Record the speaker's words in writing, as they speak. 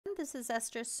This is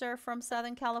Esther Suhr from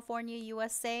Southern California,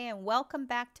 USA, and welcome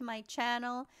back to my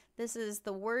channel. This is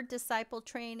the Word Disciple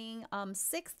Training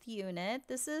 6th unit.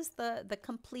 This is the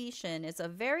completion. It's a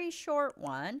very short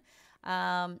one.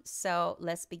 So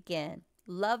let's begin.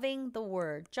 Loving the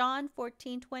Word. John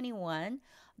 14:21.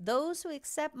 Those who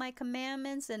accept my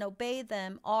commandments and obey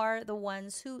them are the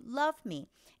ones who love me.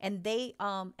 And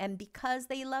because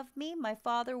they love me, my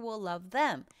Father will love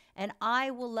them, and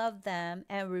I will love them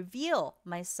and reveal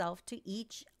myself to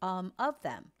each of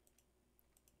them.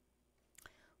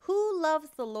 Who loves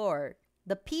the Lord?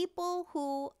 The people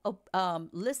who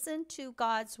listen to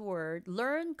God's word,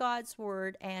 learn God's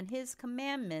word and his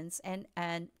commandments,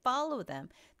 and follow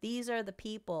them. These are the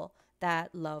people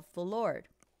that love the Lord.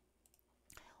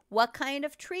 What kind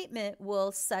of treatment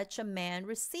will such a man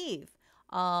receive?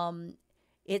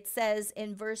 It says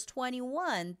in verse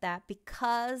 21 that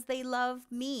because they love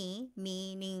me,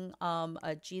 meaning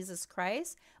Jesus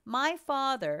Christ, my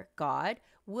Father, God,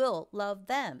 will love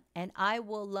them, and I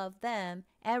will love them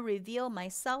and reveal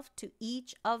myself to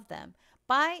each of them.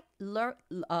 By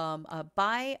loving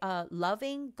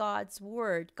God's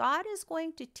word, God is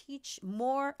going to teach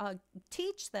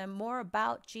them more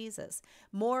about Jesus,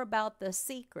 more about the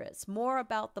secrets, more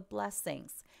about the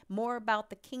blessings, more about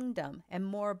the kingdom, and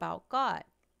more about God.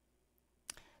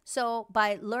 So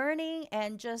by learning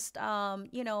and just, your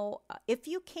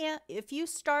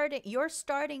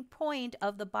starting point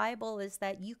of the Bible is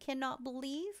that you cannot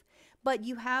believe, but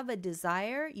you have a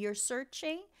desire, you're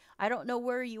searching. I don't know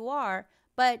where you are,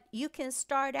 but you can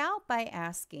start out by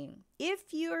asking,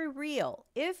 if you're real,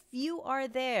 if you are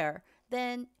there,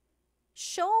 then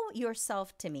show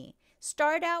yourself to me.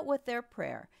 Start out with their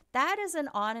prayer. That is an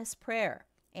honest prayer.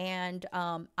 And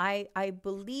I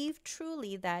believe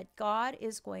truly that God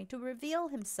is going to reveal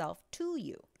himself to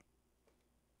you.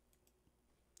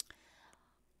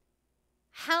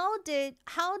 How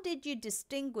did you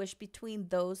distinguish between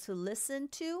those who listen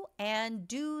to and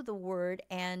do the word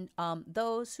and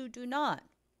those who do not?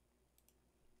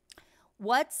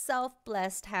 What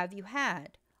self-blessed have you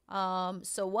had?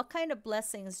 So what kind of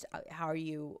blessings are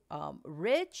you?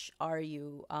 Rich? Are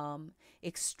you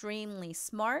extremely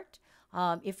smart?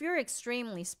 If you're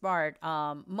extremely smart,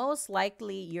 most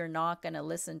likely you're not going to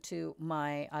listen to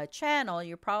my channel.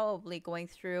 You're probably going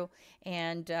through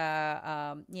and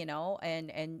you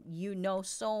know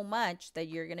so much that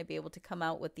you're going to be able to come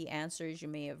out with the answers. You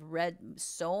may have read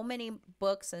so many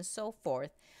books and so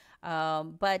forth.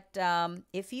 But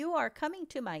if you are coming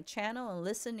to my channel and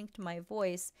listening to my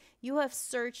voice, you have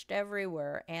searched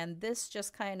everywhere, and this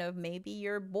just kind of, maybe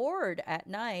you're bored at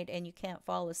night and you can't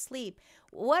fall asleep.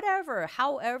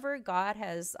 However God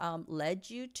has led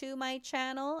you to my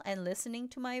channel and listening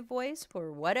to my voice,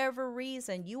 for whatever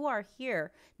reason, you are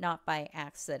here not by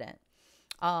accident.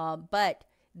 But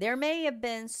there may have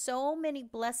been so many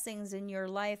blessings in your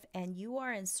life, and you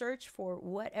are in search for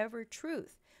whatever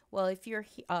truth. Well, if you're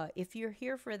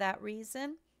here for that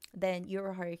reason, then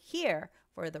you're here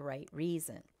for the right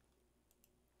reason.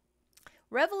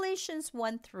 Revelations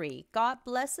 1:3, God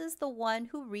blesses the one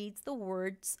who reads the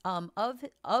words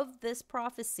of this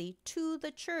prophecy to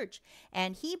the church,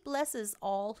 and he blesses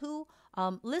all who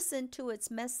listen to its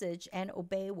message and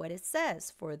obey what it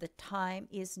says, for the time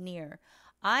is near.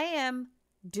 I am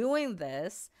doing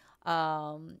this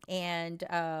during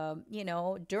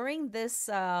this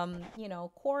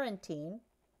quarantine,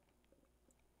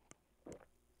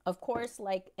 of course,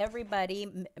 like everybody,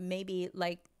 maybe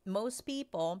like most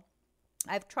people,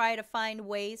 I've tried to find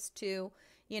ways to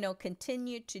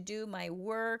continue to do my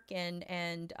work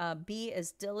and be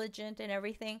as diligent and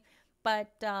everything.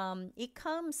 But it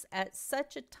comes at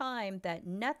such a time that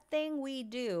nothing we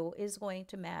do is going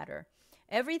to matter.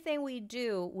 Everything we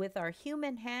do with our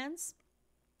human hands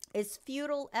is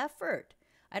futile effort.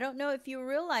 I don't know if you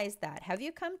realize that. Have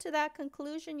you come to that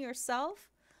conclusion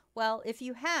yourself? Well, if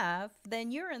you have,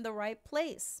 then you're in the right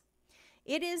place.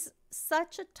 It is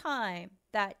such a time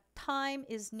that time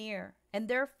is near, and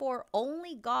therefore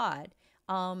only God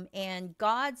and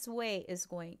God's way is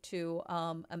going to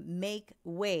make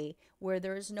way where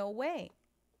there is no way.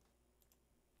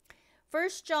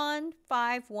 1 John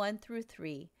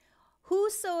 5:1-3.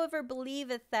 Whosoever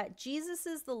believeth that Jesus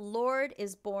is the Lord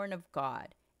is born of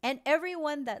God, and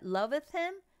everyone that loveth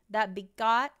him, that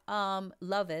begot,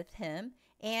 loveth him,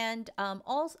 and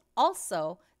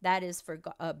also that is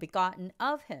begotten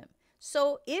of him.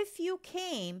 So if you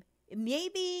came,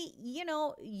 maybe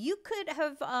you could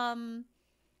have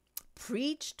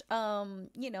preached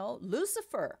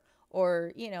Lucifer,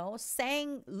 or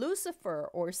sang Lucifer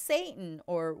or Satan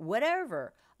or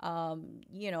whatever.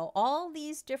 all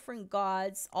these different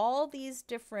gods, all these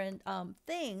different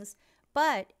things.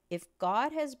 But if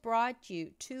God has brought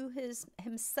you to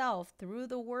himself through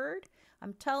the word,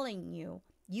 I'm telling you,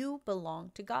 you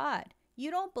belong to God. You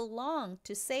don't belong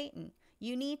to Satan.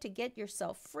 You need to get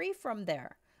yourself free from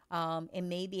there. And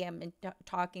maybe I'm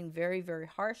talking very, very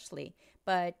harshly,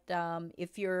 but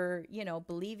if you're,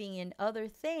 believing in other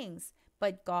things,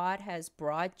 but God has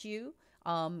brought you,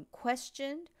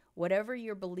 questioned whatever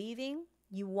you're believing,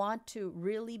 you want to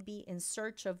really be in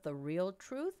search of the real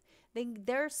truth, then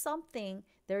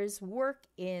there's work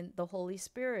in the Holy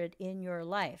Spirit in your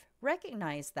life.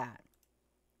 Recognize that.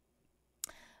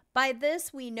 By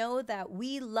this, we know that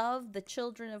we love the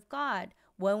children of God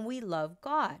when we love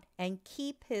God and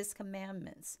keep his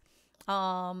commandments. There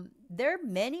are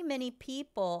many, many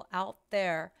people out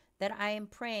there that I am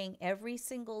praying every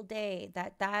single day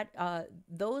that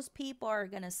those people are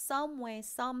going to some way,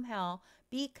 somehow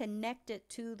be connected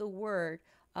to the word.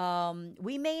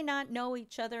 We may not know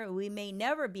each other. We may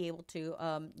never be able to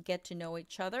get to know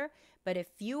each other. But if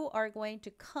you are going to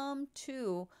come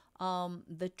to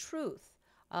the truth,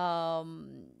 by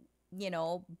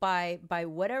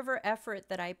whatever effort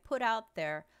that I put out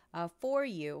there for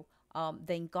you,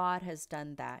 then God has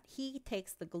done that. He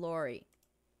takes the glory.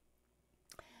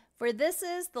 For this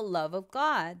is the love of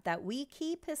God, that we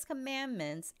keep his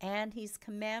commandments, and his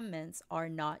commandments are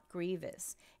not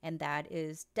grievous. And that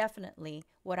is definitely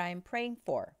what I am praying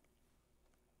for.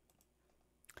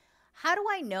 How do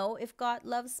I know if God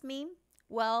loves me?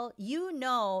 Well, you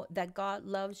know that God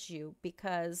loves you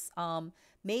because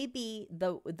maybe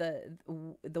the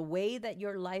way that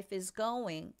your life is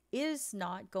going is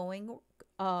not going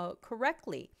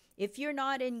correctly. If you're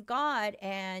not in God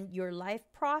and your life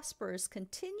prospers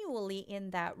continually in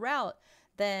that route,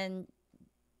 then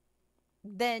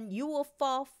you will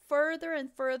fall further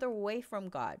and further away from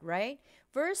God, right?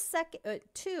 Verse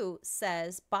 2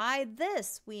 says, by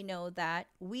this we know that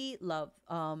we love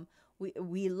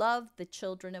the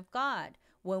children of God,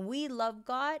 when we love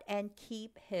God and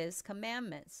keep his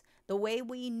commandments. The way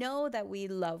we know that we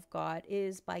love God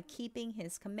is by keeping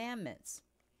his commandments.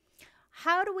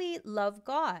 How do we love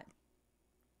God?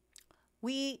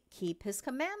 We keep his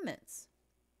commandments.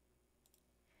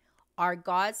 Are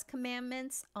God's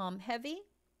commandments heavy?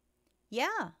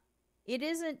 Yeah, it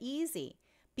isn't easy.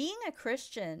 Being a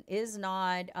Christian is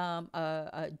not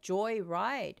a joy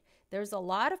ride. There's a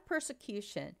lot of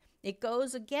persecution. It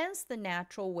goes against the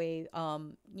natural way,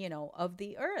 of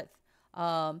the earth.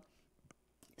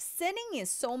 Sinning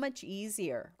is so much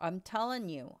easier. I'm telling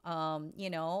you.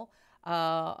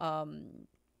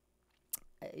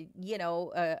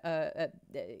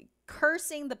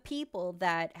 Cursing the people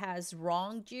that has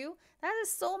wronged you, that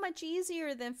is so much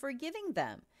easier than forgiving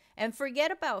them. And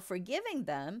forget about forgiving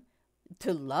them.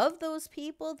 To love those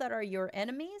people that are your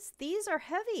enemies, these are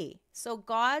heavy. So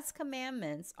God's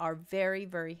commandments are very,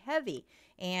 very heavy.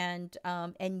 And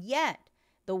yet,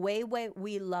 the way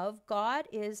we love God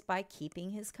is by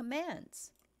keeping his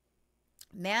commands.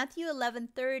 Matthew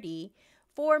 11:30,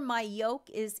 for my yoke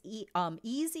is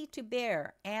easy to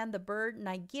bear, and the burden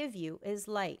I give you is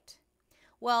light.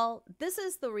 Well, this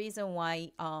is the reason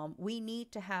why we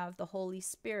need to have the Holy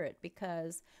Spirit,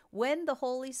 because when the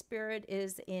Holy Spirit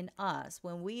is in us,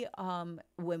 when we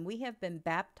have been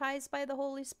baptized by the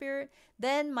Holy Spirit,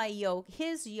 then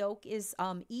his yoke is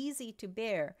easy to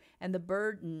bear, and the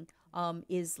burden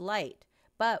is light.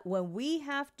 But when we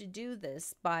have to do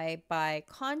this by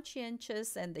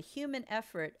conscientious and the human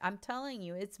effort, I'm telling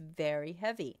you, it's very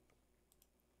heavy.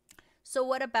 So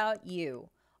what about you?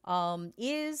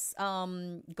 Is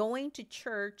going to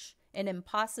church an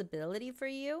impossibility for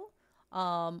you?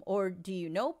 Or do you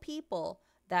know people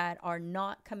that are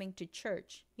not coming to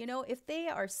church? If they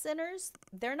are sinners,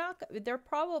 they're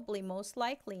probably most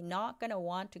likely not going to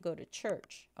want to go to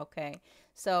church. Okay.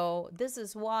 So this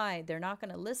is why they're not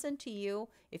going to listen to you.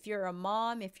 If you're a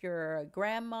mom, if you're a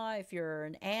grandma, if you're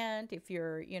an aunt, if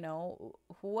you're,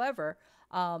 whoever,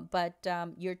 but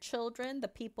your children, the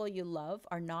people you love,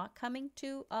 are not coming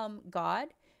to God.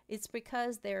 It's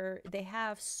because they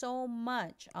have so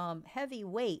much heavy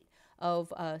weight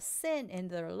of sin in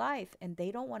their life, and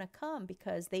they don't want to come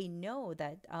because they know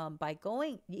that by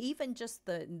going, even just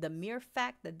the mere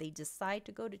fact that they decide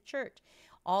to go to church,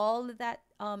 all of that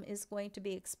is going to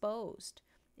be exposed.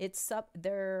 It's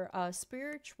their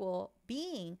spiritual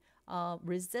being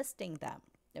resisting them,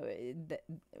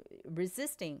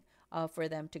 resisting for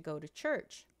them to go to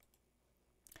church.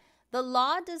 The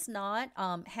law does not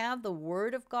have the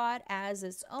word of God as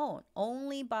its own,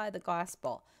 only by the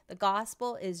gospel. The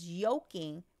gospel is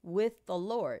yoking with the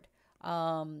Lord.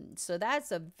 So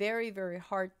that's a very, very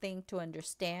hard thing to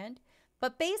understand.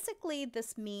 But basically,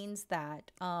 this means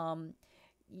that,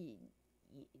 y-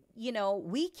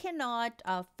 we cannot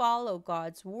follow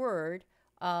God's word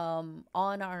on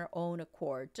our own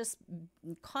accord, just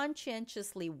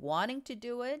conscientiously wanting to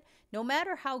do it. No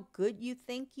matter how good you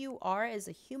think you are as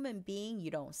a human being, you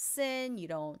don't sin, you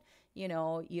don't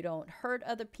hurt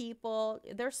other people.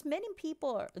 There's many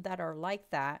people that are like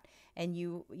that, and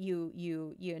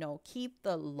keep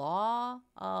the law,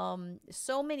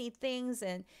 so many things,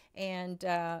 and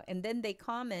then they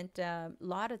comment, a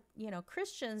lot of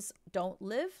Christians don't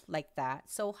live like that.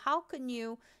 So how can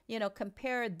you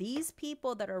compare these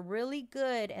people that are really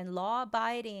good and law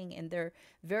abiding, and they're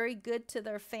very good to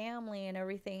their family and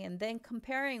everything, and then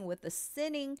comparing with the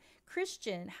sinning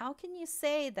Christian? How can you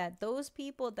say that those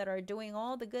people that are doing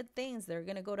all the good things, they're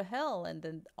going to go to hell, and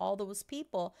then all those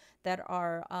people that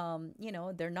are,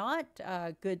 they're not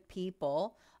good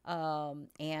people,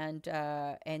 and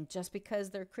just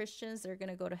because they're Christians, they're going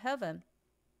to go to heaven?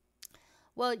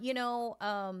 Well,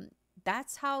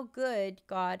 that's how good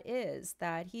God is.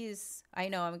 That I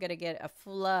know I'm going to get a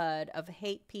flood of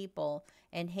hate people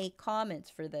and hate comments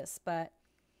for this,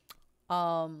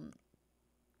 um,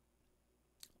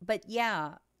 but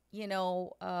yeah, you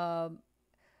know, um,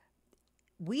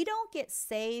 we don't get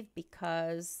saved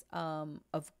because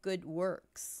of good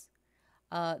works.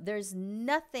 There's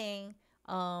nothing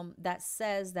that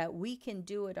says that we can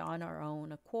do it on our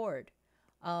own accord.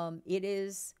 It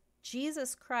is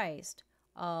Jesus Christ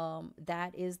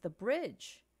that is the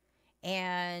bridge.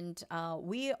 And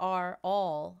we are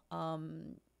all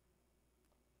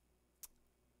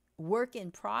work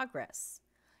in progress.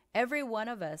 Every one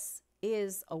of us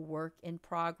is a work in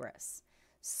progress.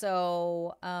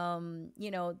 So,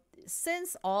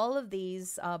 since all of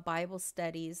these Bible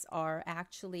studies are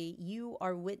actually, you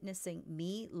are witnessing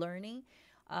me learning,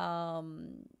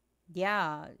 um,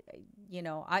 yeah,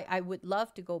 I would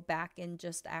love to go back and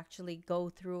just actually go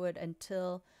through it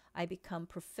until I become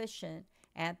proficient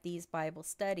at these Bible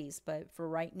studies. But for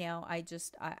right now, I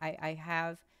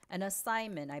have an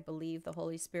assignment. I believe the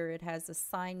Holy Spirit has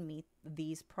assigned me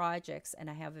these projects, and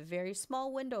I have a very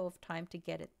small window of time to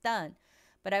get it done.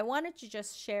 But I wanted to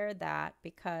just share that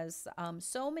because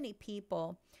so many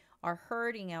people are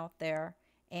hurting out there,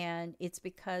 and it's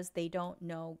because they don't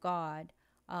know God.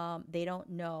 They don't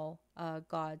know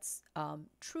God's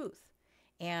truth.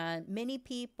 And many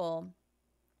people,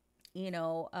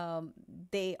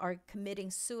 they are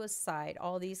committing suicide.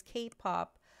 All these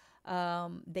K-pop,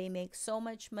 they make so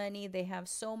much money, they have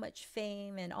so much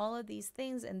fame, and all of these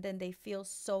things, and then they feel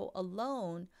so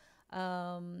alone.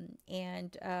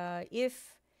 And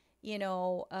if you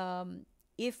know,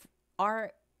 if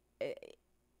our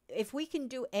if we can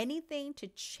do anything to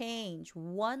change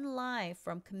one life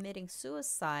from committing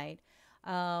suicide,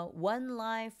 one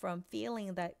life from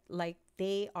feeling that like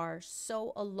they are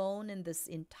so alone in this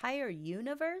entire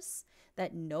universe,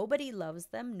 that nobody loves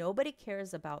them, nobody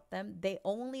cares about them, they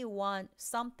only want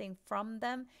something from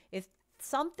them. If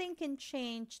something can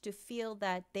change to feel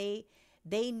that they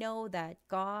know that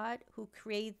God, who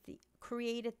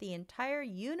created the entire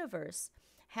universe,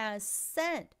 has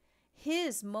sent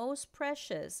his most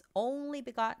precious, only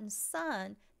begotten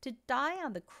Son to die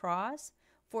on the cross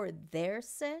for their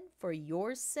sin, for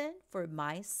your sin, for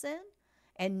my sin,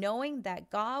 and knowing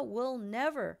that God will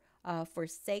never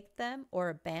forsake them or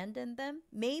abandon them.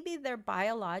 Maybe their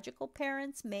biological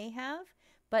parents may have,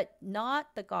 but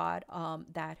not the God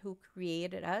that who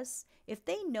created us. If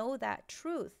they know that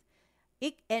truth,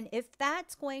 and if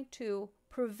that's going to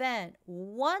prevent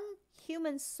one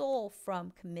human soul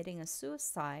from committing a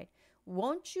suicide,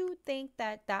 won't you think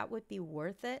that that would be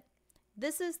worth it?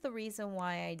 This is the reason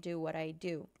why I do what I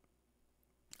do.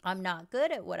 I'm not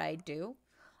good at what I do.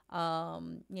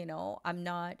 I'm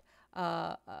not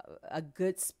a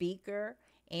good speaker.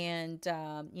 And,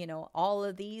 all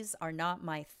of these are not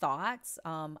my thoughts.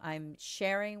 I'm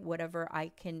sharing whatever I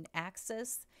can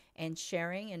access and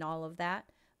sharing and all of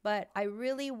that. But I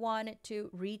really wanted to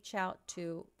reach out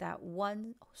to that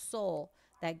one soul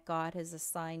that God has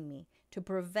assigned me to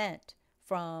prevent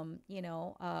from,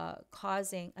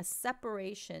 causing a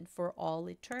separation for all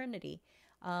eternity.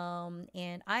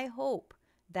 And I hope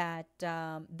that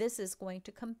this is going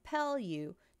to compel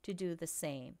you to do the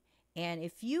same. And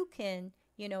if you can,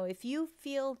 if you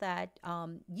feel that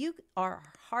you are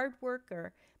a hard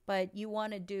worker, but you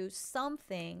want to do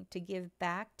something to give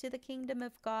back to the kingdom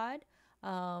of God,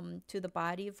 to the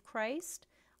body of Christ,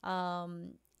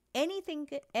 anything,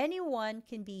 anyone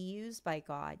can be used by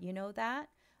God. You know that?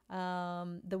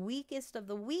 The weakest of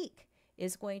the weak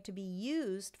is going to be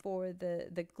used for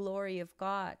the glory of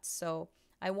God. So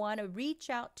I want to reach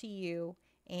out to you,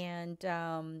 and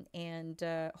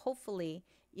hopefully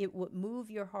it would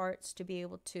move your hearts to be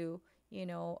able to,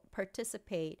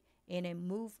 participate in a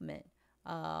movement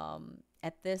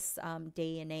at this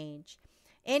day and age.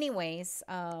 Anyways,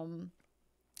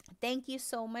 thank you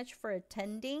so much for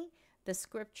attending the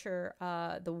scripture,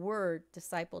 the word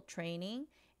disciple training,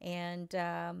 and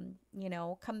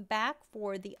come back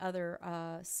for the other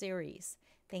series.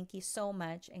 Thank you so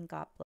much, and God bless.